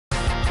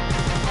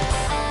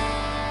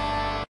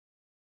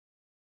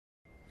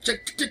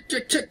Check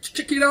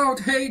it out!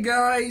 Hey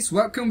guys,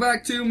 welcome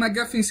back to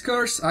MacGuffin's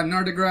Curse. I'm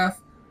Nardagraph.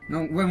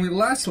 Now, when we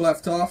last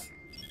left off,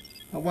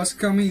 that's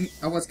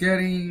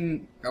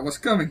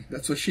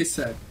what she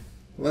said.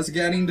 I was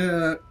getting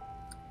the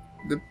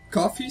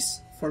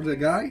coffees for the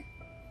guy,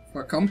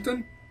 for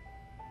Compton.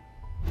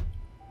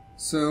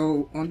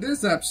 So, on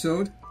this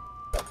episode,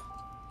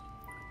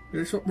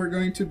 here's what we're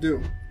going to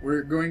do.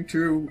 We're going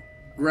to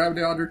grab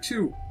the other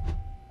two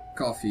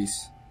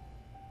coffees.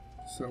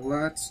 So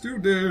let's do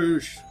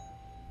this.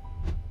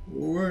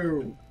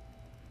 Whoa.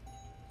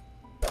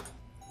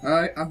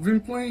 I've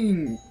been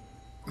playing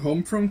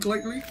Homefront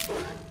lately.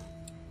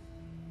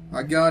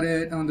 I got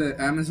it on the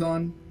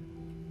Amazon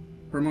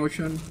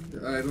promotion.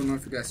 I don't know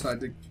if you guys saw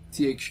the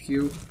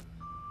THQ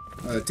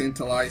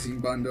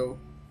tantalizing bundle,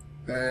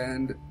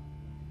 and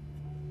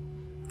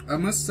I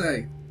must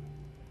say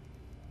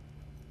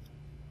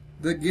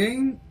the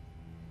game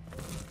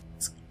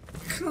is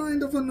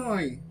kind of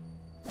annoying.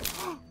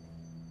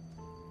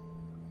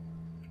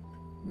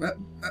 But,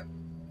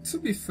 to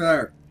be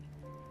fair,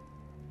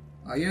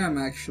 I am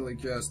actually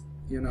just,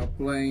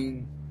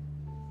 playing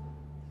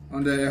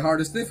on the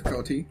hardest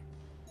difficulty.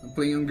 I'm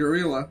playing on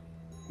Gorilla.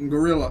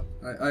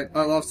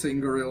 I love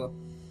saying Gorilla.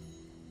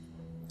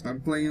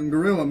 I'm playing on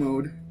Gorilla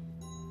mode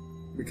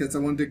because I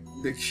want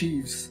the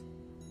Chiefs.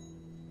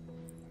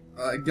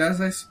 I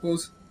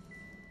suppose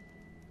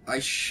I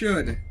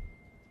should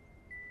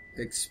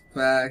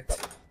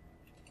expect.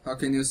 How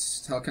can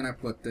I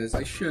put this?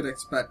 I should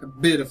expect a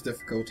bit of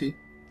difficulty.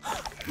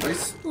 I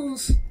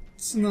suppose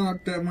it's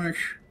not that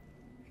much.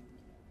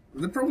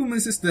 The problem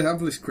is the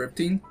heavily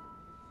scripting.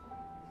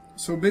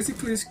 So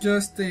basically it's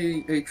just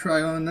a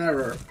trial and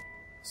error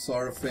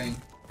sort of thing.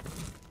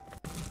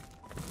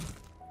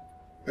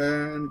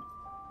 And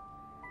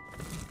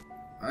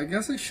I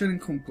guess I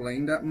shouldn't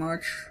complain that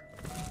much.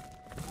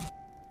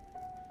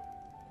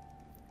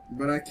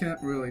 But I can't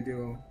really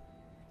do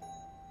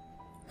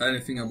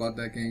anything about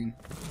that game.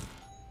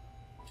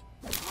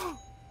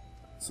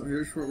 So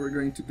here's what we're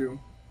going to do.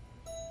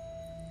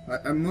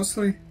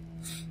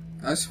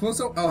 I suppose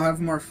I'll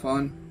have more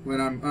fun when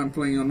I'm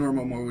playing on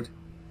normal mode.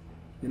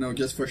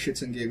 Just for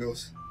shits and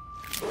giggles.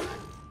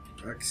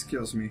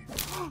 Excuse me.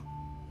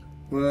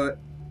 But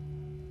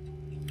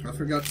I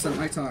forgot to set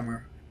my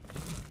timer.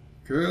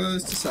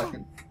 Just a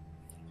second.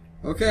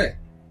 Okay,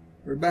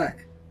 we're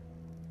back.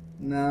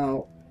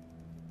 Now,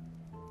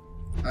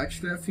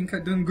 actually I think I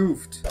done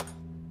goofed.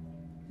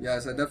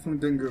 Yes, I definitely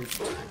done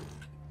goofed.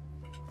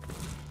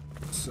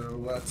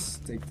 So let's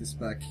take this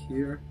back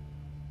here.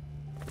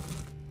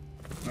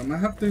 I might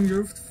have done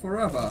goofed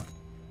forever.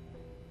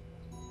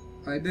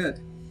 I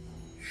did.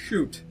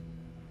 Shoot.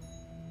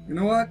 You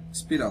know what?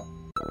 Speed up.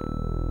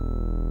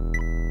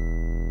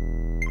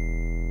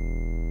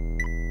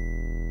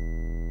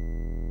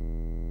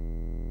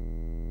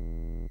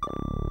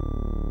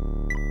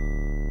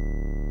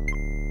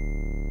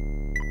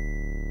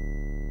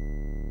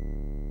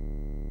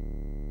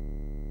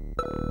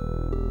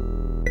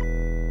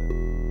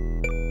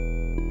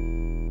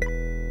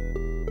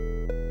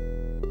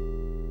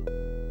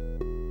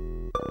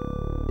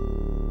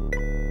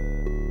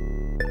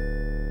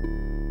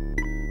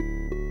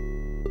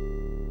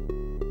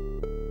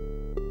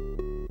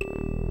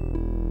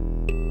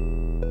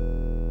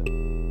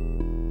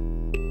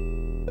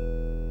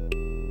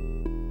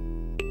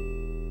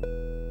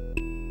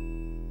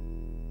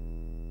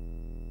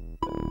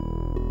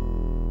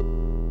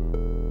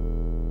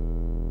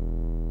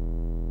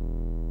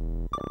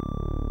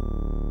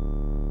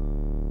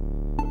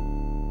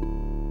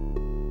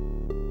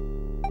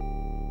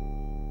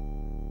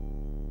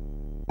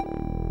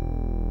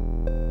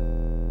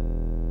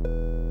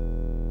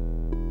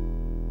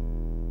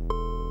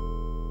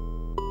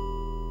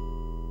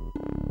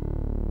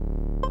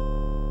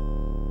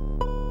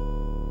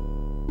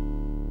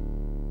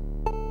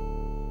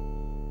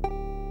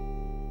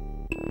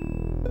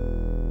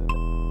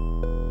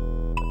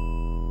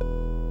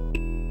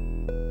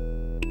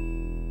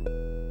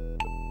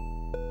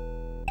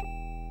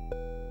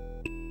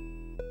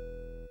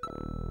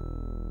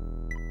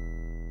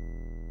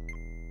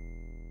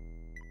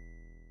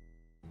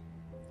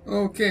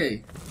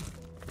 Okay,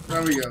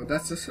 there we go,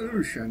 that's the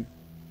solution.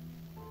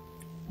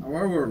 Now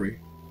where were we?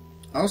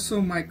 Also,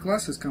 my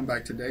classes come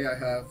back today. I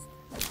have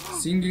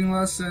singing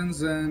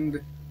lessons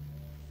and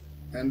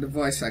the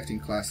voice acting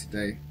class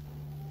today.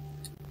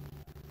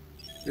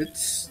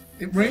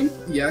 It rained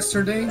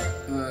yesterday,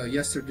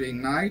 yesterday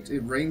night.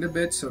 It rained a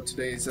bit, so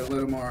today is a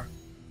little more,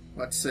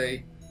 let's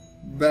say,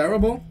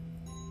 bearable.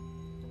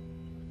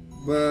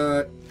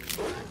 But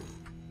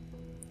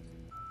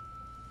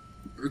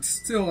it's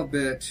still a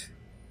bit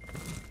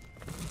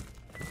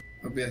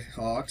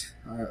hot,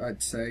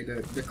 I'd say.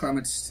 The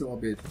climate's still a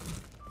bit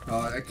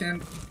hot.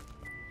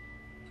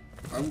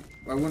 I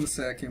wouldn't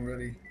say I can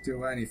really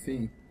do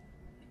anything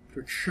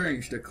to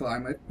change the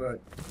climate, but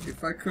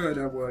if I could,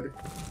 I would.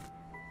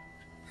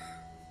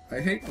 I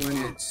hate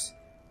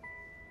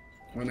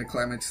when the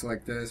climate's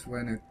like this,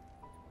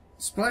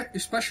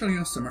 especially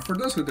in summer. For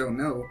those who don't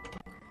know,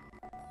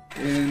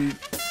 in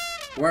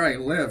where I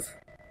live,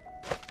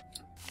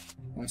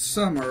 on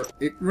summer,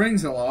 it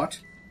rains a lot,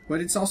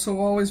 but it's also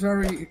always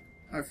very,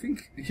 I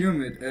think,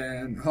 humid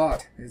and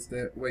hot is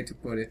the way to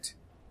put it.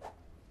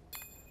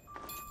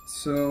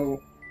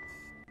 So,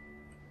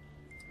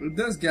 it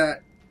does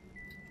get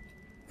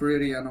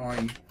pretty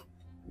annoying.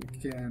 We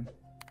can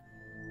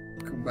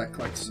come back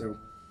like so.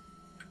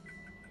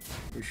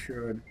 We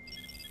should.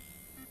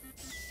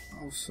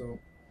 Also.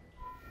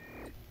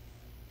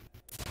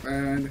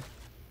 And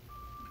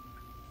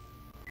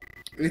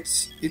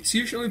it's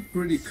usually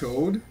pretty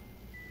cold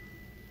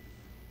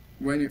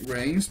when it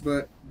rains,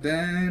 but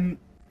then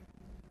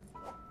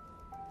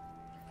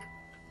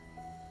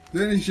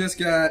it just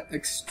got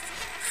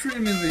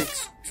extremely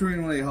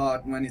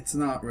hot when it's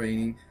not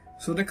raining.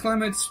 So the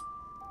climate's,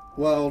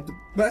 well, the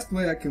best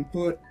way I can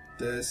put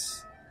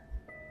this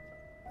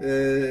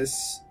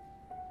is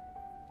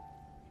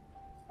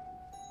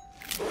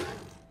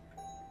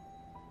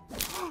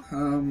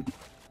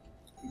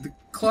the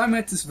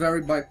climate is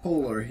very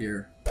bipolar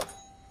here,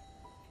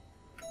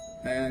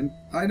 and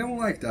I don't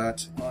like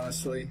that,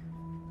 honestly.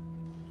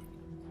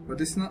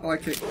 But it's not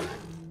like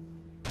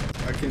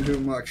I can do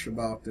much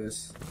about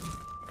this.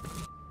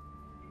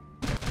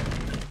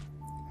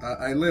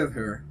 I live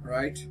here,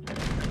 right?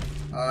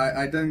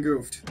 I done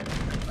goofed.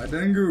 I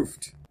done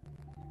goofed.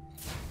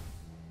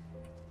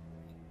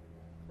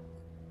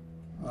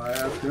 I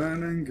have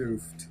done and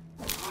goofed.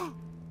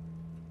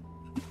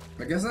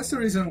 I guess that's the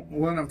reason,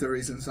 one of the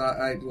reasons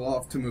I'd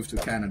love to move to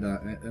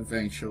Canada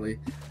eventually.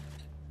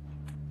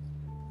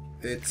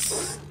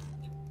 It's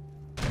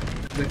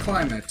the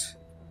climate.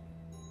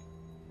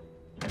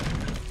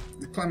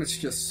 The climate's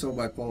just so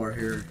bipolar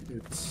here.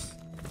 It's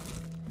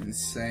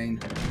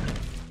insane.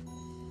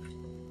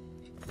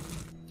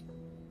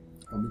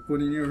 I'll be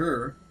putting you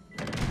here.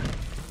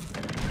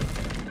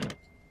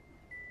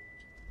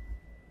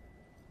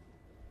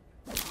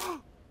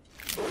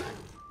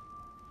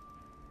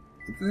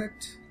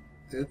 Effect.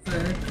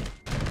 Effect.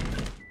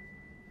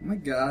 Oh my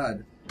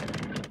god.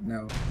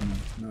 No,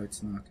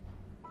 it's not.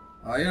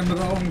 I am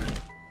wrong.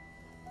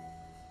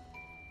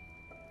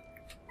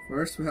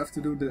 First we have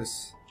to do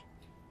this.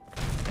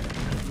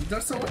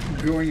 There's a lot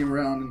going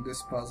around in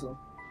this puzzle.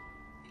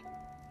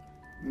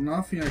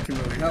 Nothing I can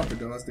really help with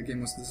though, as the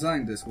game was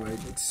designed this way.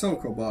 It's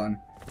Sokoban.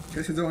 In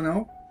case you don't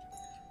know,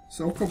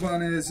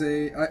 Sokoban is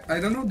I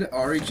don't know the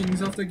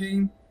origins of the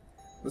game,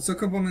 but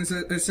Sokoban is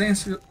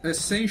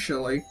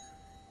essentially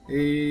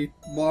a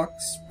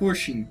box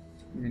pushing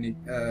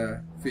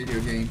video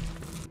game.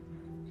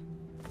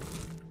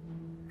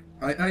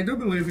 I do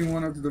believe in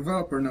one of the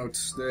developer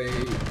notes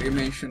they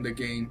mentioned the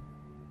game.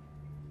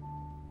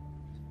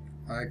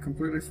 I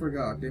completely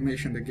forgot. They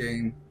mentioned the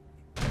game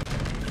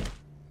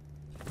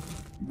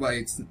by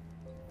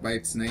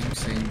its name,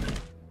 saying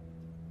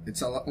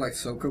it's a lot like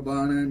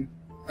Sokoban, and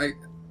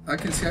I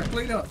can say I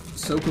played a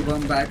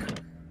Sokoban back.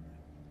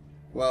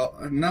 Well,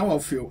 now I'll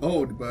feel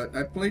old, but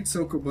I played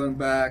Sokoban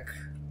back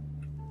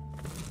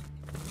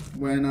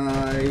when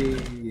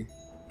I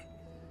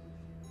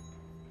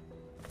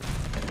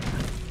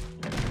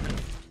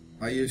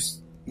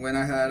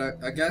had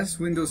I guess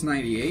Windows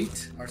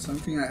 98 or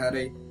something. I had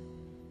a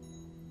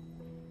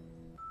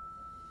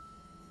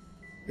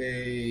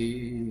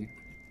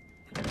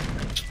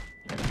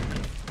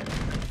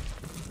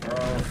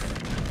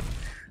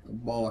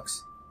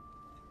bollocks.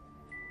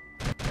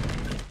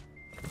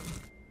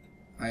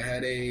 I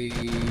had a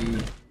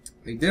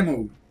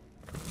demo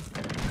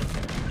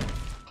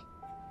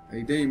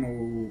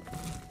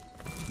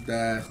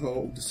that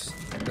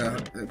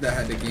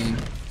had the game,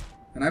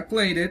 and I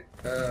played it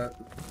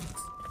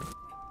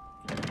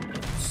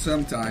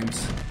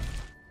sometimes,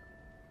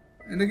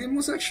 and the game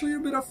was actually a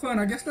bit of fun.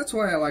 I guess that's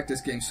why I like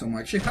this game so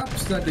much. It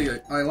helps that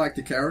I like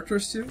the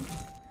characters too.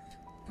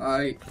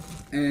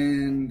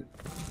 And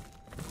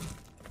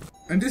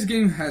this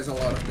game has a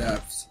lot of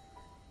depths.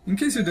 In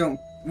case you don't,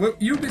 well,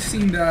 you'll be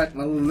seeing that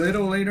a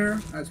little later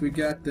as we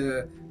get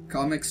the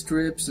comic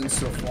strips and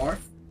so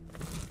forth.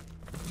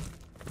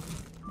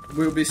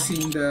 We'll be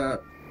seeing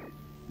the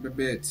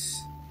bits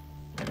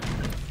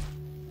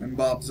and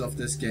bobs of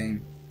this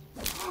game.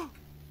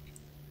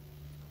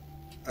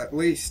 At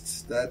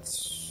least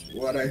that's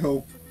what I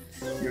hope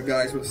you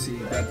guys will see,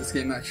 that this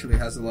game actually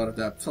has a lot of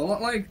depth. A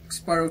lot like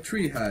Spyro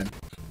 3 had.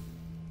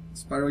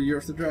 Spyro Year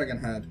of the Dragon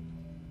had.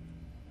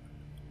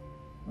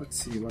 Let's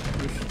see what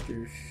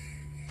push.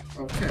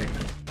 Okay.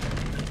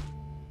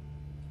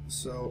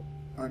 So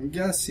I'm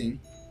guessing.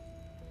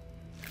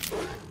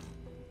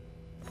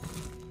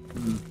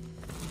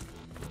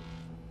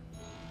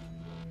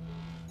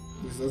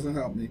 This doesn't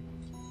help me.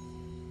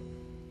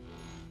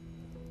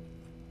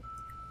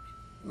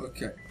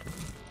 Okay.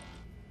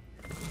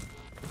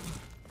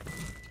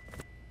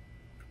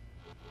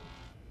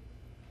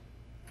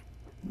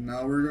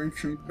 Now we're going to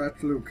change back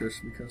to Lucas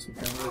because we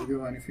can't really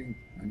do anything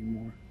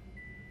anymore.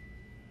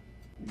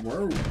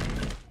 Whoa!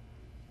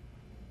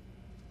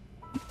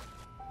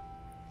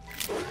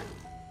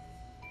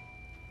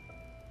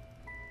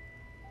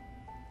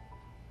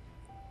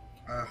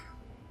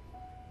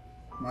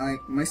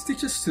 My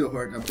stitches still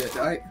hurt a bit.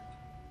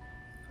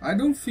 I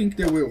don't think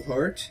they will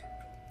hurt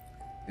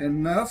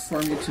enough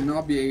for me to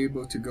not be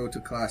able to go to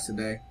class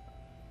today.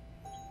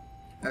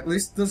 At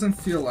least doesn't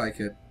feel like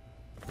it.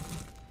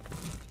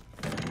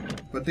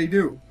 But they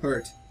do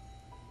hurt.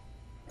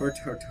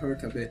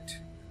 Hurt a bit.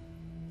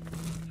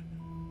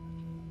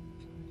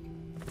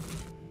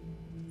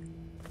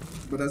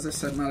 But as I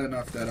said, not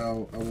enough that I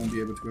won't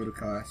be able to go to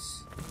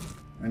class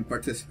and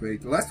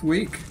participate. Last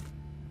week,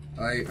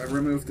 I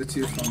removed the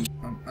tooth on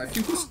I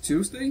think it was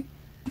Tuesday,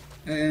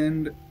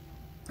 and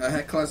I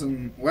had class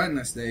on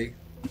Wednesday.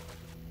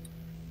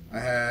 I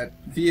had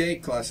VA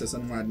classes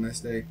on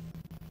Wednesday.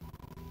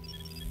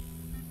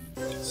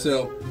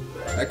 So,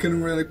 I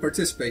couldn't really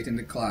participate in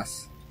the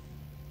class.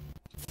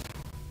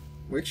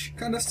 Which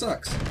kinda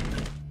sucks.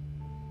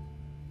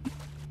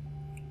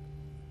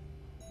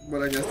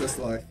 But I guess that's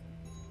life.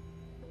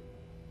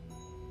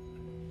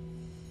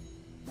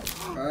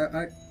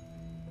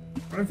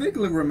 I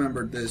vaguely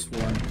remember this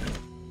one.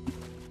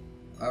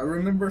 I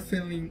remember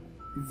feeling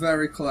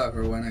very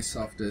clever when I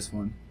solved this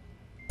one.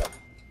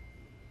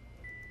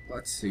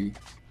 Let's see.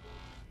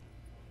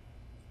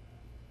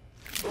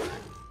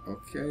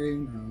 Okay,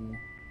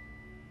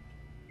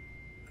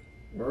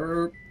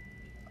 no.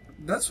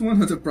 That's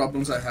one of the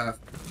problems I have.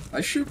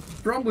 I should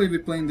probably be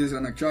playing this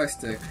on a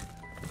joystick,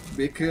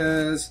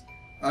 because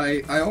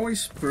I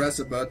always press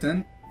a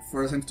button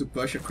for him to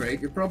push a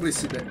crate. You probably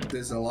see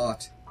this a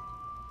lot.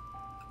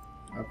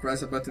 I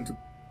press a button to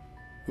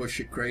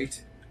push a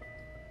crate,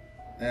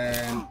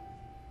 and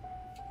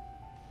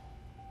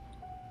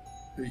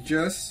it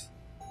just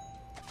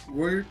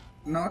will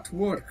not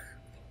work.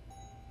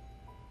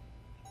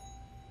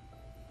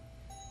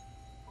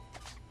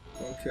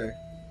 Okay.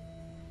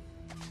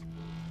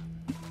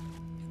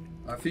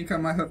 I think I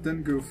might have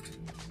done goofed.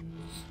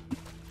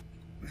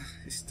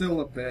 It's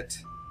still a bit.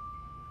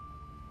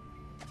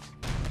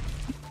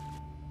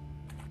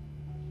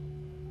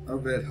 A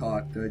bit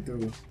hot, I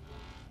do.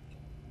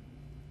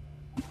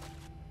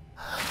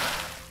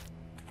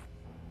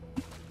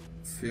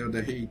 Feel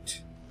the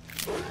heat.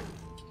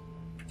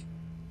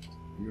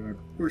 I'm gonna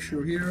push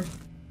you here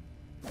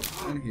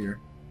and here.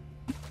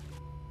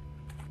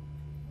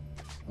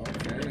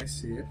 Okay, I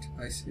see it.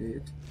 I see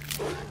it.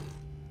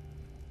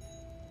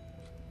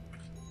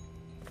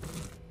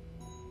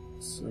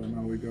 So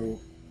now we go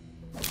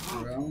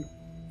around.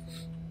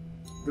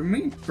 The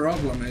main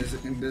problem is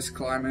in this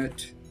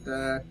climate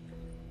that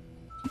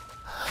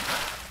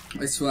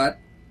I sweat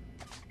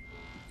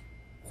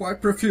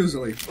quite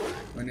profusely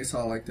when it's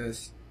hot like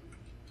this.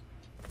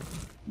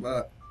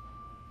 But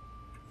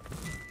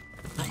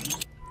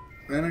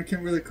then I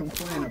can't really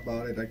complain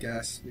about it, I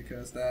guess,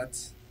 because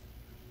that's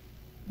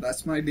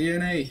my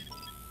DNA.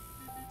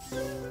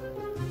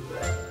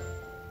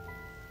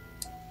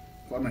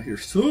 Climate here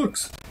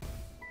sucks.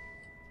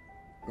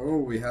 Oh,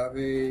 we have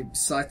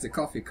besides the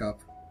coffee cup,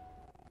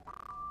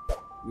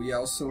 we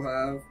also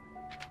have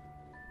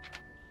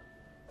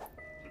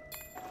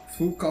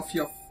full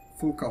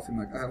coffee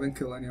mug. I haven't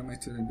killed any of my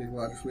children big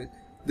letters with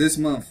this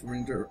month.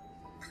 Render.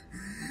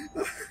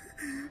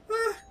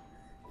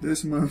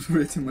 This month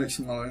written much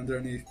smaller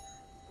underneath.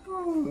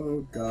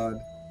 Oh god.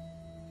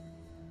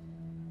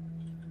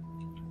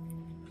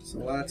 So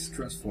let's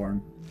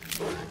transform.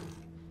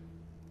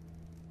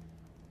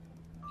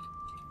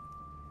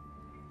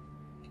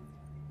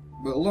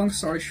 But long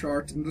story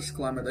short, in this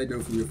climate I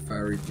do feel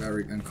very,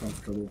 very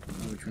uncomfortable.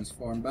 Now we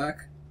transform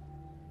back.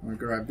 We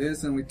grab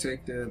this and we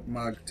take the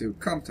mug to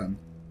Compton.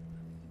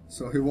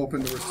 So he will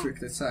open the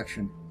restricted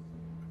section.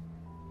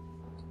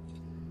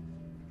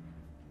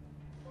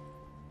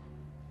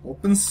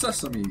 Open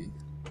sesame!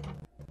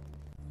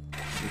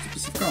 There's a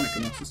piece of comic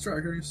enough to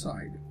striker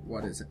inside.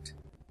 What is it?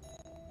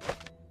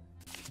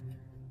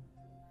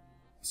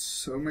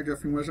 So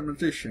MacGuffin was a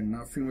magician,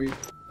 nothing we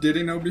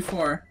didn't know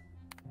before.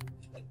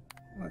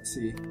 Let's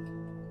see.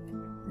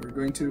 We're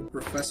going to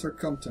Professor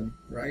Compton,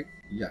 right?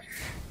 Yes.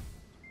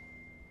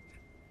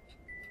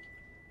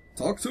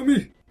 Talk to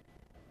me!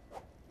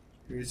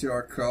 Here's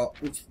your call.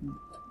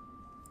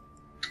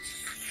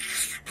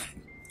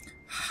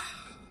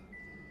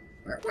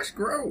 That was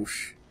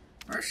gross.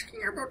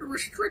 Asking about the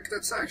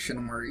restricted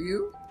section, were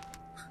you?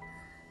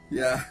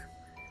 Yeah.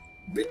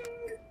 Bing!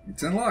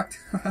 It's unlocked.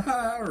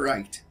 Haha,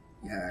 right.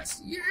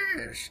 Yes,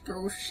 yes,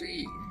 go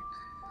see.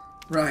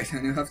 Right,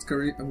 and you have to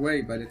carry it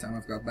away by the time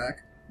I've got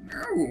back.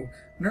 No,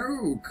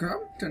 no,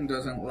 Compton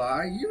doesn't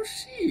lie. You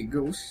see,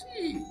 go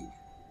see.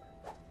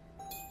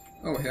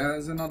 Oh, he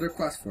has another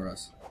quest for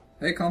us.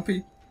 Hey,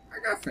 Compy.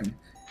 MacGuffin.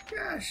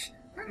 Yes,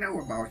 I know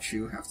about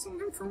you. Have some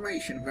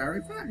information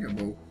very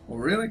valuable. Oh,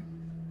 really?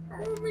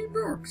 All me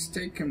books.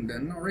 Take him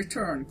then, or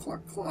return.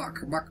 Clock, clock,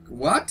 buck.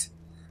 What?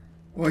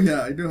 Oh,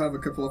 yeah, I do have a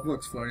couple of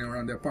books floating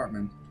around the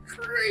apartment.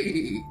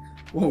 3.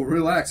 Whoa,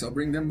 relax. I'll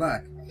bring them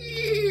back.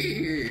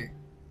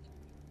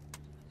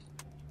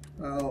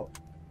 Well,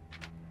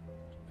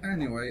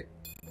 anyway,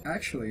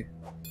 actually,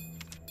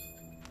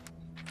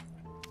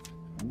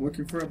 I'm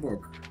looking for a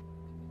book.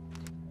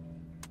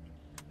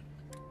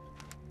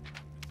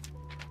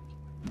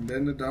 And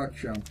then the dog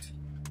jumped.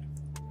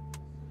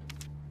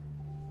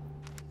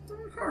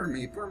 Don't hurt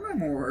me, per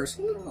memoirs,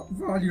 little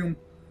volume.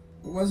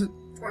 What was it?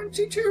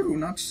 22,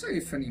 not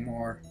safe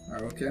anymore.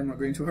 Oh, okay, I'm not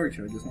going to hurt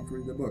you, I just want to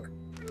read the book.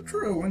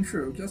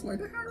 Untrue, just like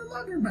the Harry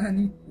Leather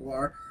man you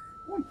are.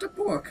 Want the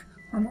book,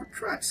 or more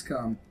threats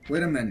come.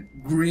 Wait a minute,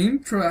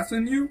 Green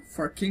threaten you?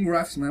 For King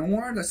Raph's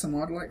memoir? That's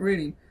somewhat like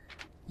reading.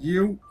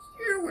 You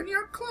and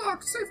your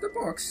clock, save the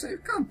book,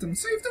 save content,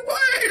 save the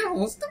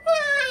whales! The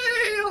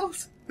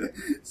whales!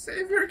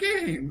 Save your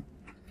game.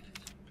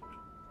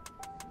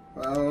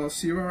 Well, I'll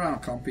see you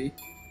around, compy.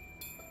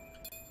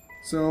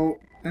 So,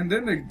 and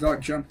then the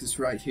dog jumped is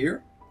right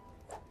here.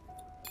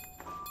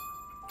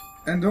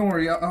 And don't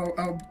worry,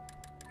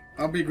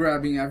 I'll be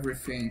grabbing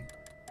everything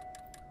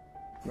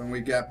when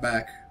we get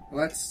back.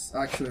 Let's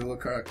actually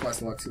look at our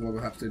quest log, see what we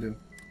have to do.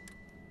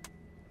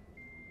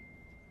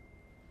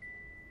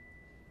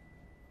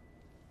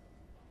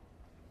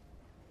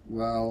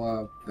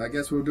 Well, I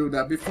guess we'll do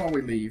that before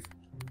we leave.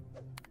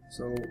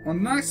 So,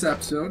 on the next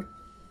episode...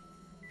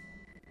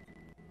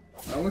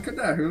 Oh, look at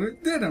that, who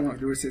did unlock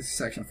the research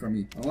section for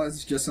me? Unless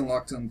it's just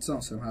unlocked on its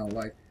own somehow,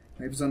 like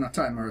maybe it's on a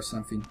timer or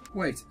something.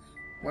 Wait,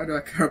 why do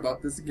I care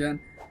about this again?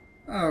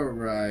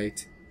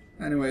 Alright.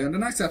 Anyway, on the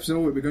next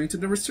episode we'll be going to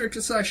the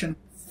restricted section.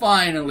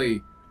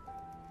 Finally!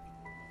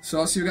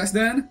 So I'll see you guys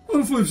then on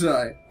the flip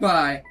side.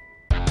 Bye!